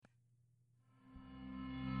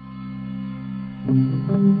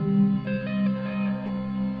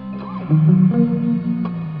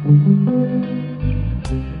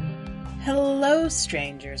Hello,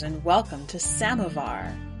 strangers, and welcome to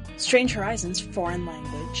Samovar, Strange Horizons foreign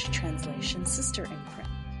language translation sister imprint.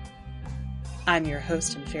 I'm your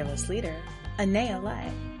host and fearless leader, Anaea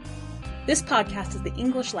Lay. This podcast is the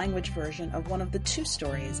English language version of one of the two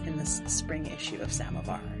stories in this spring issue of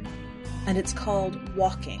Samovar, and it's called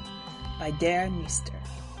Walking by Nister,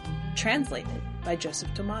 translated by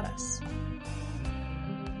Joseph Tomatis.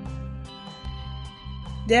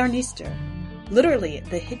 Nister, literally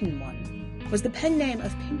the hidden one, was the pen name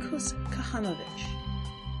of Pinkus Kahanovich.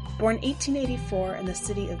 Born 1884 in the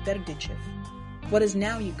city of Berdichev, what is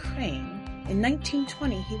now Ukraine, in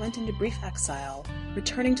 1920 he went into brief exile,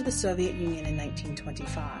 returning to the Soviet Union in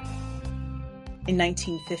 1925. In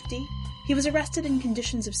 1950, he was arrested in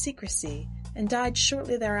conditions of secrecy and died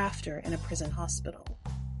shortly thereafter in a prison hospital.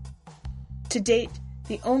 To date,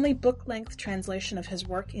 the only book-length translation of his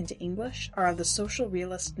work into English are of the social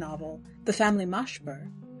realist novel The Family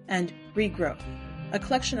Mashber and Regrowth, a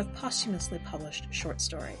collection of posthumously published short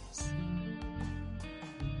stories.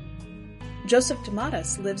 Joseph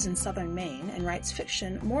Tomatis lives in southern Maine and writes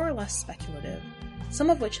fiction more or less speculative, some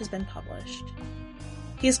of which has been published.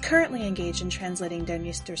 He is currently engaged in translating Der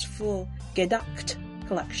Nister's full GÄcnadic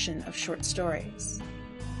collection of short stories.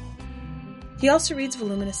 He also reads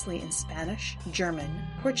voluminously in Spanish, German,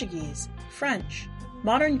 Portuguese, French,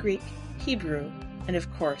 modern Greek, Hebrew, and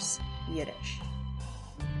of course, Yiddish.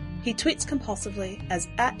 He tweets compulsively as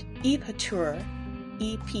 @epateur,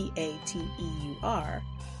 E-P-A-T-E-U-R,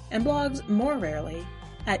 and blogs more rarely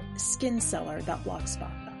at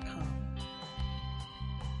skinseller.blogspot.com.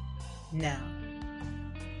 Now,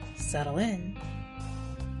 settle in.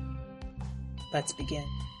 Let's begin.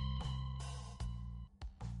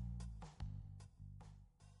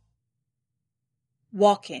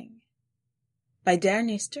 Walking by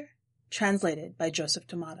Nister, translated by Joseph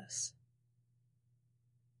Tomatis.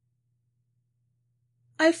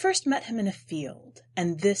 I first met him in a field,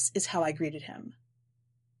 and this is how I greeted him.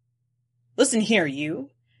 "Listen here,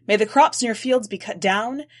 you. May the crops in your fields be cut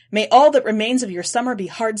down. May all that remains of your summer be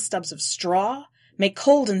hard stubs of straw. May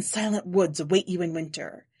cold and silent woods await you in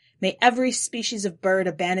winter. May every species of bird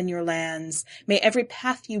abandon your lands. May every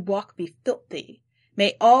path you walk be filthy.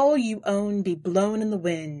 May all you own be blown in the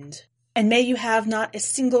wind. And may you have not a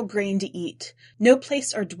single grain to eat, no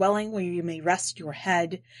place or dwelling where you may rest your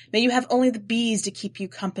head. May you have only the bees to keep you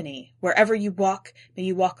company. Wherever you walk, may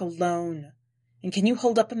you walk alone. And can you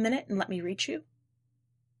hold up a minute and let me reach you?"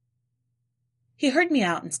 He heard me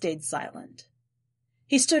out and stayed silent.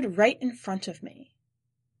 He stood right in front of me.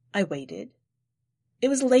 I waited. It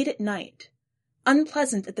was late at night,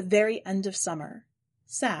 unpleasant at the very end of summer,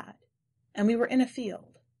 sad, and we were in a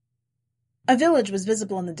field. A village was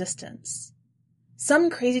visible in the distance. Some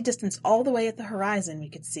crazy distance all the way at the horizon we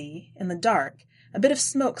could see, in the dark, a bit of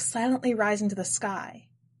smoke silently rising to the sky.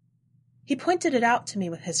 He pointed it out to me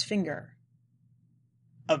with his finger.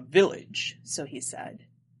 "A village," so he said.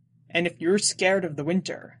 "And if you're scared of the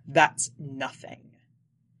winter, that's nothing.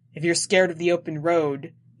 If you're scared of the open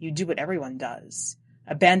road, you do what everyone does.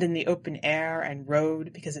 Abandon the open air and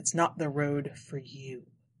road because it's not the road for you."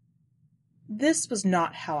 This was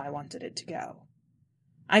not how I wanted it to go.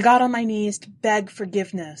 I got on my knees to beg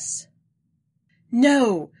forgiveness.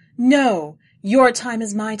 "No, no, your time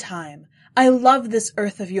is my time. I love this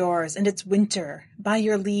earth of yours and its winter. By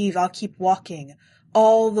your leave, I'll keep walking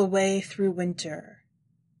all the way through winter."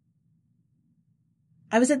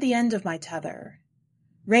 I was at the end of my tether.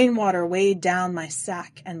 Rainwater weighed down my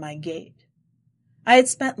sack and my gait. I had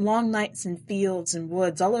spent long nights in fields and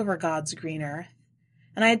woods all over God's green earth,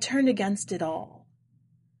 and I had turned against it all.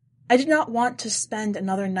 I did not want to spend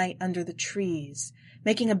another night under the trees,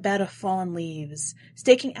 making a bed of fallen leaves,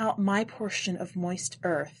 staking out my portion of moist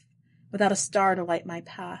earth, without a star to light my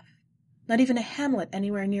path, not even a hamlet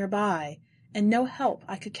anywhere nearby, and no help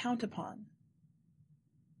I could count upon.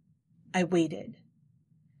 I waited.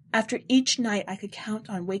 After each night I could count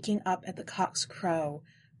on waking up at the cock's crow,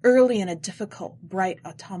 early in a difficult, bright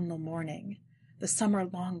autumnal morning, the summer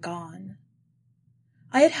long gone.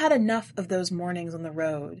 I had had enough of those mornings on the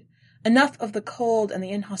road, enough of the cold and the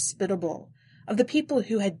inhospitable, of the people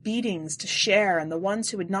who had beatings to share and the ones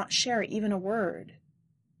who would not share even a word.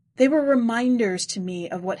 They were reminders to me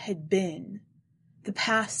of what had been, the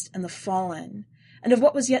past and the fallen, and of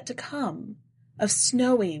what was yet to come, of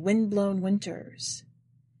snowy, wind-blown winters.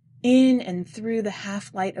 In and through the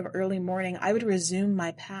half-light of early morning I would resume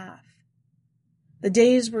my path. The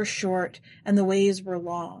days were short and the ways were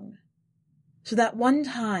long. So that one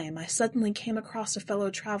time I suddenly came across a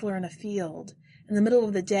fellow traveler in a field, in the middle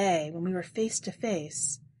of the day, when we were face to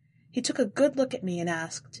face, he took a good look at me and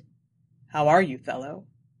asked, "How are you, fellow?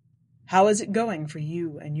 How is it going for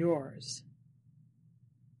you and yours?"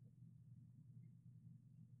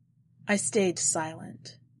 I stayed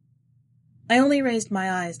silent. I only raised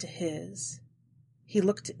my eyes to his. He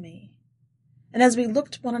looked at me, and as we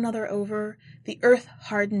looked one another over, the earth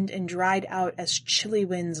hardened and dried out as chilly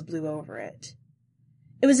winds blew over it.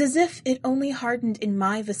 It was as if it only hardened in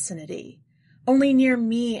my vicinity. Only near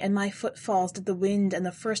me and my footfalls did the wind and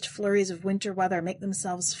the first flurries of winter weather make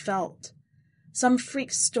themselves felt, some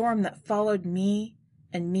freak storm that followed me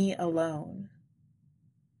and me alone.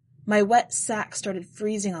 My wet sack started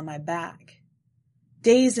freezing on my back.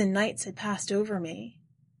 Days and nights had passed over me.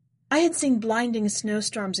 I had seen blinding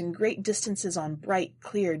snowstorms in great distances on bright,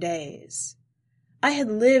 clear days. I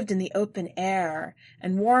had lived in the open air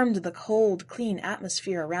and warmed the cold, clean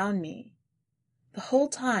atmosphere around me. The whole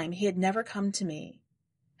time he had never come to me,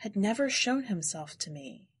 had never shown himself to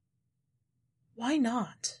me. Why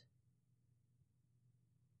not?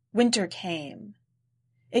 Winter came.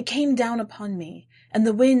 It came down upon me, and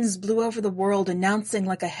the winds blew over the world, announcing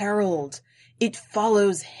like a herald, "It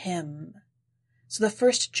follows him." So the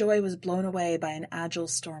first joy was blown away by an agile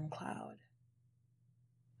storm cloud.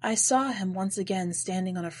 I saw him once again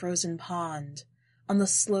standing on a frozen pond, on the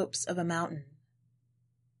slopes of a mountain.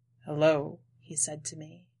 "Hello," he said to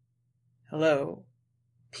me. "Hello.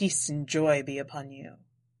 Peace and joy be upon you."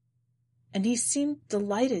 And he seemed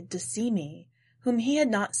delighted to see me, whom he had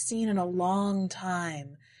not seen in a long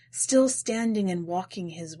time, still standing and walking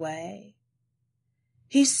his way.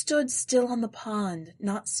 He stood still on the pond,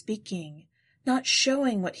 not speaking, not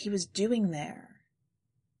showing what he was doing there.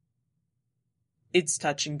 "It's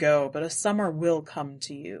touch and go, but a summer will come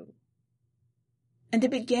to you." And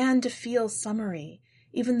it began to feel summery,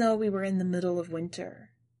 even though we were in the middle of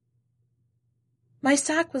winter. My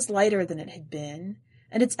sack was lighter than it had been,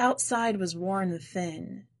 and its outside was worn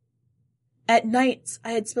thin. At nights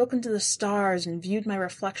I had spoken to the stars and viewed my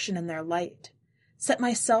reflection in their light, set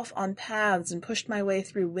myself on paths and pushed my way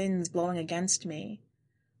through winds blowing against me,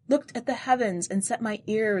 looked at the heavens and set my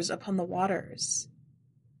ears upon the waters.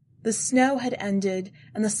 The snow had ended,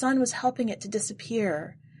 and the sun was helping it to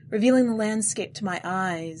disappear, revealing the landscape to my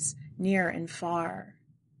eyes, near and far.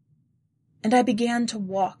 And I began to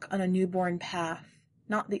walk on a newborn path,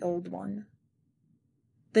 not the old one.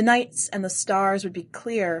 The nights and the stars would be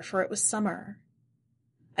clear, for it was summer.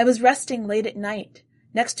 I was resting late at night,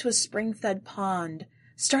 next to a spring-fed pond,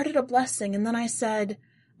 started a blessing, and then I said,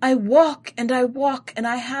 I walk, and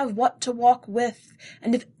I have what to walk with,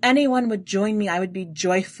 and if anyone would join me, I would be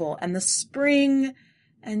joyful, and the spring,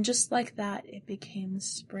 and just like that, it became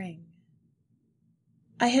spring.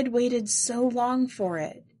 I had waited so long for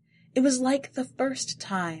it. It was like the first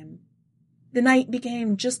time. The night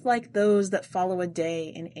became just like those that follow a day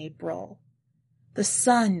in April. The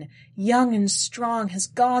sun, young and strong, has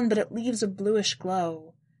gone, but it leaves a bluish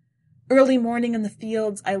glow. Early morning in the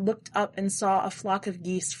fields, I looked up and saw a flock of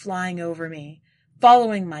geese flying over me,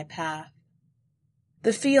 following my path.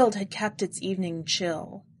 The field had kept its evening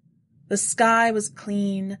chill. The sky was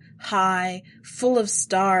clean, high, full of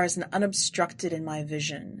stars and unobstructed in my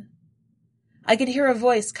vision. I could hear a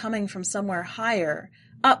voice coming from somewhere higher,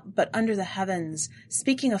 up but under the heavens,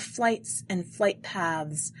 speaking of flights and flight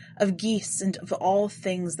paths, of geese and of all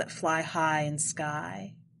things that fly high in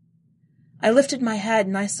sky. I lifted my head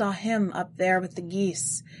and I saw him up there with the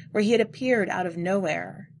geese, where he had appeared out of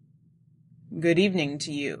nowhere. Good evening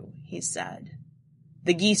to you, he said.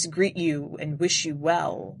 The geese greet you and wish you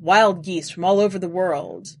well, wild geese from all over the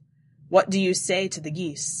world. What do you say to the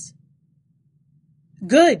geese?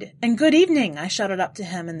 Good, and good evening, I shouted up to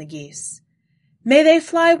him and the geese. May they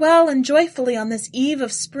fly well and joyfully on this eve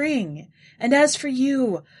of spring. And as for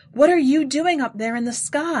you, what are you doing up there in the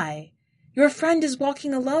sky? Your friend is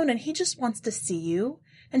walking alone and he just wants to see you,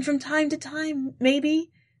 and from time to time, maybe,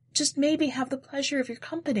 just maybe, have the pleasure of your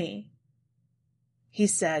company. He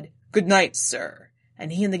said, Good night, sir,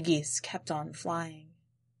 and he and the geese kept on flying.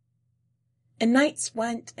 And nights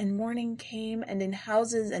went and morning came, and in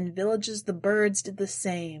houses and villages the birds did the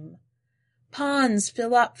same. Ponds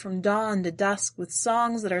fill up from dawn to dusk with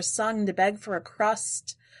songs that are sung to beg for a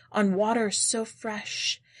crust, on water so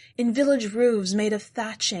fresh, in village roofs made of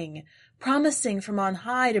thatching, promising from on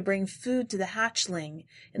high to bring food to the hatchling,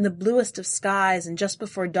 in the bluest of skies, and just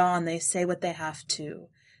before dawn they say what they have to,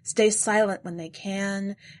 stay silent when they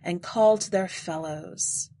can, and call to their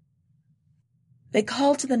fellows. They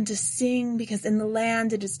call to them to sing, because in the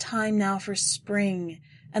land it is time now for spring,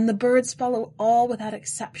 and the birds follow all without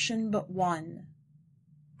exception but one,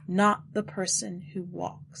 not the person who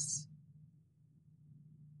walks.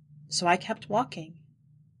 So I kept walking.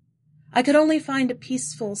 I could only find a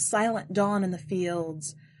peaceful, silent dawn in the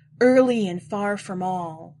fields, early and far from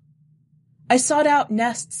all. I sought out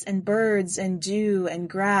nests and birds and dew and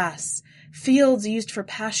grass, fields used for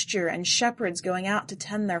pasture and shepherds going out to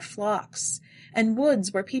tend their flocks, and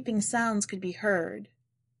woods where peeping sounds could be heard.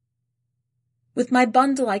 With my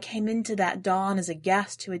bundle I came into that dawn as a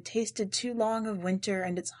guest who had tasted too long of winter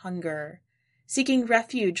and its hunger, seeking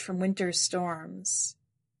refuge from winter's storms.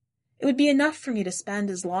 It would be enough for me to spend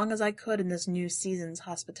as long as I could in this new season's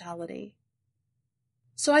hospitality.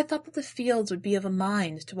 So I thought that the fields would be of a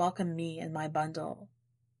mind to welcome me and my bundle.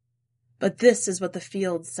 But this is what the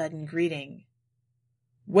fields said in greeting.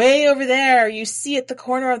 "Way over there, you see at the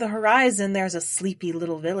corner of the horizon there's a sleepy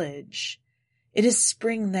little village. It is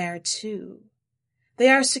spring there too. They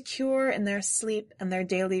are secure in their sleep and their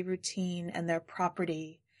daily routine and their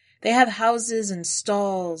property. They have houses and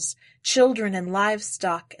stalls, children and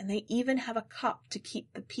livestock, and they even have a cup to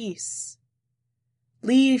keep the peace.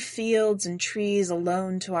 Leave fields and trees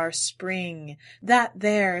alone to our spring. That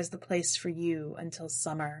there is the place for you until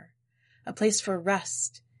summer, a place for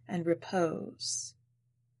rest and repose."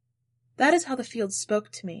 That is how the fields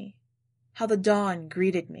spoke to me, how the dawn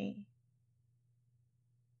greeted me.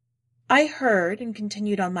 I heard and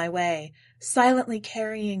continued on my way, silently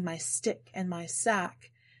carrying my stick and my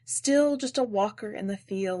sack, still just a walker in the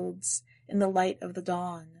fields, in the light of the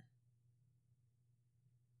dawn.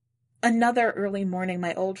 Another early morning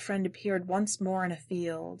my old friend appeared once more in a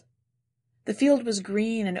field. The field was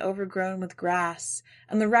green and overgrown with grass,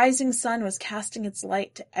 and the rising sun was casting its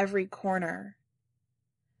light to every corner.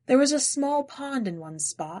 There was a small pond in one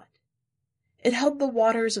spot. It held the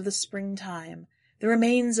waters of the springtime, the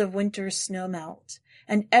remains of winter's snowmelt,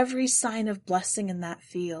 and every sign of blessing in that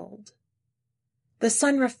field. The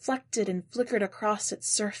sun reflected and flickered across its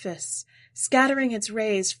surface, scattering its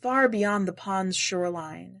rays far beyond the pond's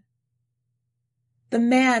shoreline. The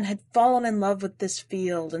man had fallen in love with this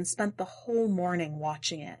field and spent the whole morning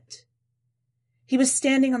watching it. He was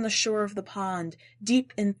standing on the shore of the pond,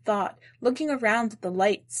 deep in thought, looking around at the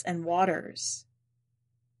lights and waters.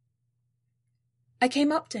 I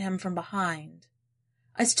came up to him from behind.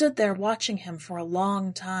 I stood there watching him for a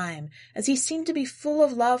long time, as he seemed to be full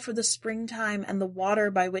of love for the springtime and the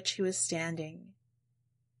water by which he was standing.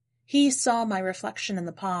 He saw my reflection in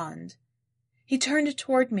the pond. He turned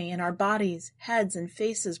toward me, and our bodies, heads, and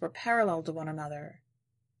faces were parallel to one another.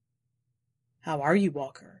 "How are you,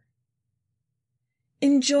 Walker?"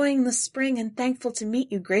 "Enjoying the spring and thankful to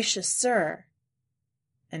meet you, gracious sir."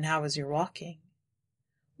 "And how is your walking?"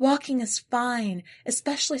 "Walking is fine,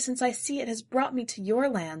 especially since I see it has brought me to your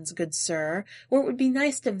lands, good sir, where it would be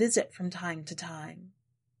nice to visit from time to time."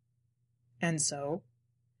 "And so?"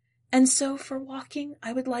 "And so for walking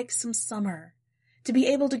I would like some summer, to be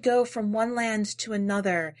able to go from one land to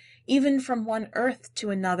another, even from one earth to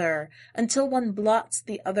another, until one blots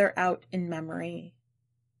the other out in memory.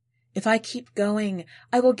 If I keep going,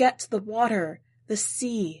 I will get to the water, the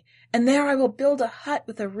sea, and there I will build a hut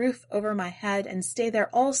with a roof over my head and stay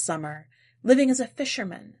there all summer, living as a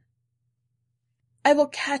fisherman. I will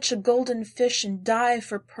catch a golden fish and dive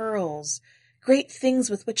for pearls, great things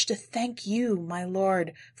with which to thank you, my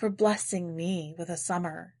lord, for blessing me with a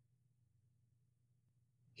summer."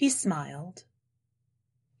 He smiled.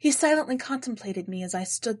 He silently contemplated me as I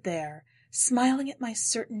stood there, smiling at my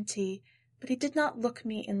certainty, but he did not look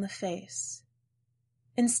me in the face.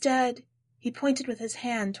 Instead, he pointed with his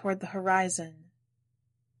hand toward the horizon.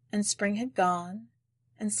 And spring had gone,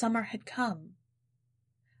 and summer had come.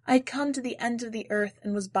 I had come to the end of the earth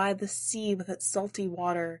and was by the sea with its salty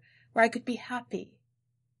water, where I could be happy.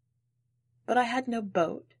 But I had no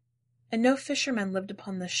boat, and no fishermen lived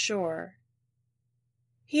upon the shore.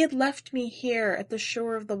 He had left me here at the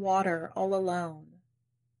shore of the water all alone.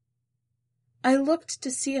 I looked to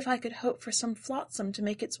see if I could hope for some flotsam to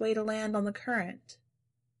make its way to land on the current.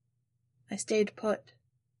 I stayed put.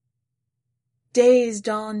 Days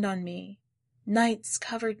dawned on me, nights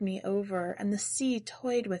covered me over, and the sea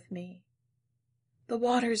toyed with me. The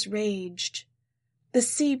waters raged. The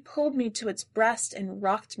sea pulled me to its breast and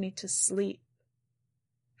rocked me to sleep.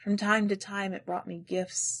 From time to time it brought me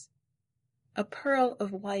gifts, a pearl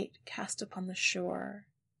of white cast upon the shore.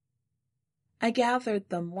 I gathered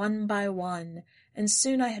them one by one, and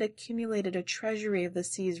soon I had accumulated a treasury of the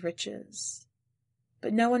sea's riches.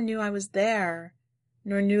 But no one knew I was there,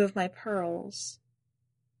 nor knew of my pearls.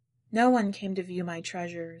 No one came to view my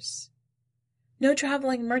treasures. No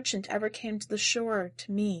traveling merchant ever came to the shore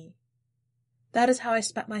to me. That is how I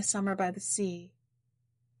spent my summer by the sea.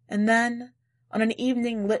 And then, on an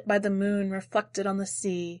evening lit by the moon reflected on the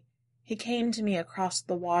sea, He came to me across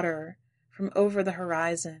the water, from over the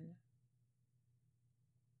horizon.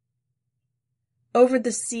 Over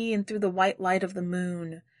the sea and through the white light of the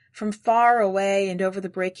moon, from far away and over the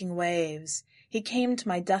breaking waves, he came to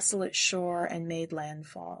my desolate shore and made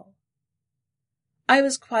landfall. I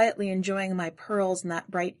was quietly enjoying my pearls in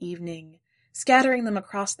that bright evening, scattering them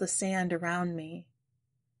across the sand around me.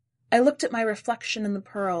 I looked at my reflection in the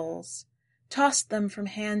pearls, tossed them from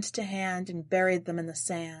hand to hand, and buried them in the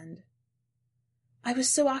sand. I was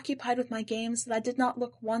so occupied with my games that I did not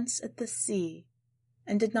look once at the sea,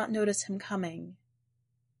 and did not notice him coming.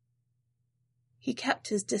 He kept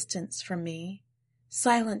his distance from me,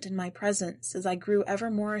 silent in my presence as I grew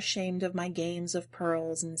ever more ashamed of my games of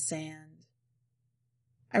pearls and sand.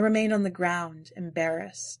 I remained on the ground,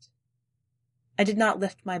 embarrassed. I did not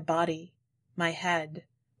lift my body, my head,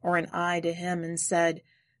 or an eye to him and said,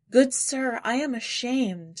 "Good sir, I am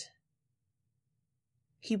ashamed."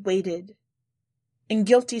 He waited. In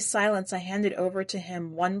guilty silence I handed over to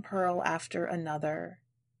him one pearl after another.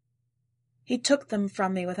 He took them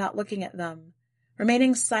from me without looking at them,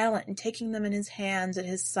 remaining silent and taking them in his hands at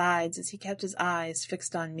his sides as he kept his eyes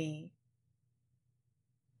fixed on me.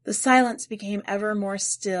 The silence became ever more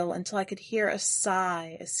still until I could hear a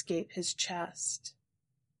sigh escape his chest.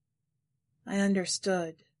 I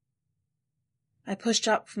understood. I pushed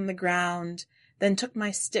up from the ground, then took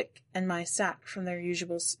my stick and my sack from their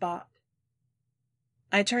usual spot.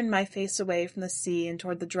 I turned my face away from the sea and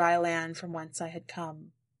toward the dry land from whence I had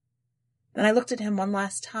come. Then I looked at him one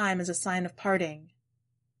last time as a sign of parting.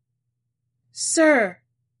 "Sir!"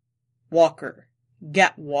 "Walker,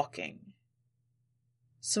 get walking."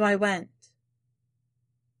 So I went.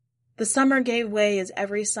 The summer gave way as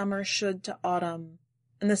every summer should to autumn,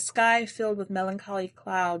 and the sky filled with melancholy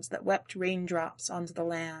clouds that wept raindrops onto the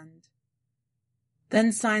land.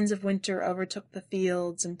 Then signs of winter overtook the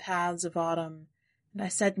fields and paths of autumn, and I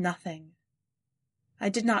said nothing. I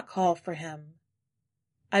did not call for him.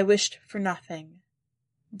 I wished for nothing,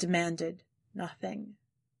 demanded nothing.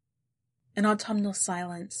 In autumnal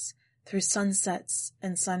silence, through sunsets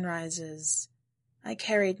and sunrises, I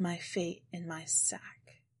carried my fate in my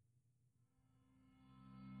sack.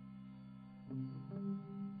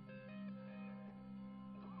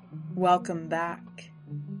 Welcome back.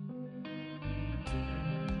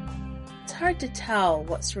 It's hard to tell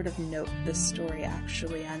what sort of note this story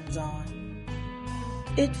actually ends on.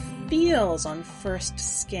 It feels on first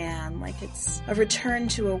scan like it's a return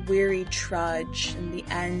to a weary trudge and the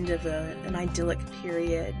end of an idyllic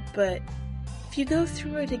period, but if you go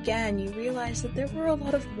through it again, you realize that there were a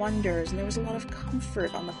lot of wonders and there was a lot of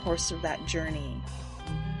comfort on the course of that journey.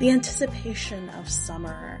 The anticipation of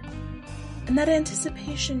summer. And that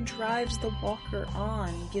anticipation drives the walker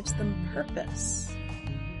on, gives them purpose.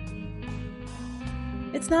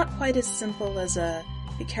 It's not quite as simple as a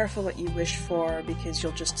be careful what you wish for because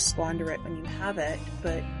you'll just squander it when you have it,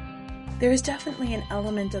 but there is definitely an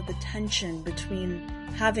element of the tension between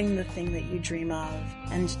having the thing that you dream of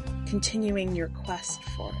and continuing your quest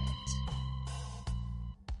for it.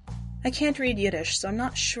 I can't read Yiddish, so I'm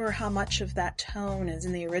not sure how much of that tone is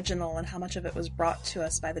in the original and how much of it was brought to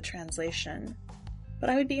us by the translation, but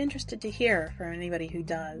I would be interested to hear from anybody who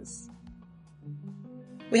does.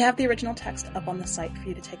 We have the original text up on the site for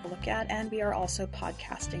you to take a look at, and we are also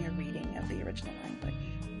podcasting a reading of the original language.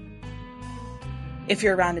 If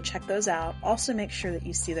you're around to check those out, also make sure that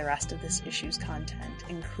you see the rest of this issue's content,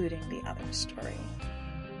 including the other story.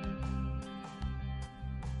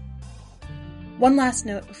 One last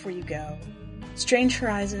note before you go. Strange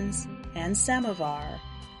Horizons and Samovar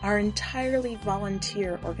are entirely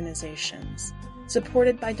volunteer organizations,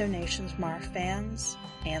 supported by donations from our fans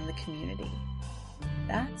and the community.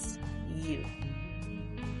 That's you.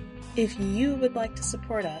 If you would like to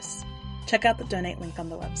support us, check out the donate link on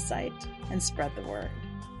the website and spread the word.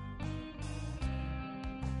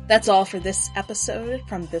 That's all for this episode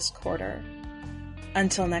from this quarter.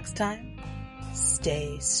 Until next time,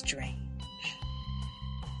 stay strange.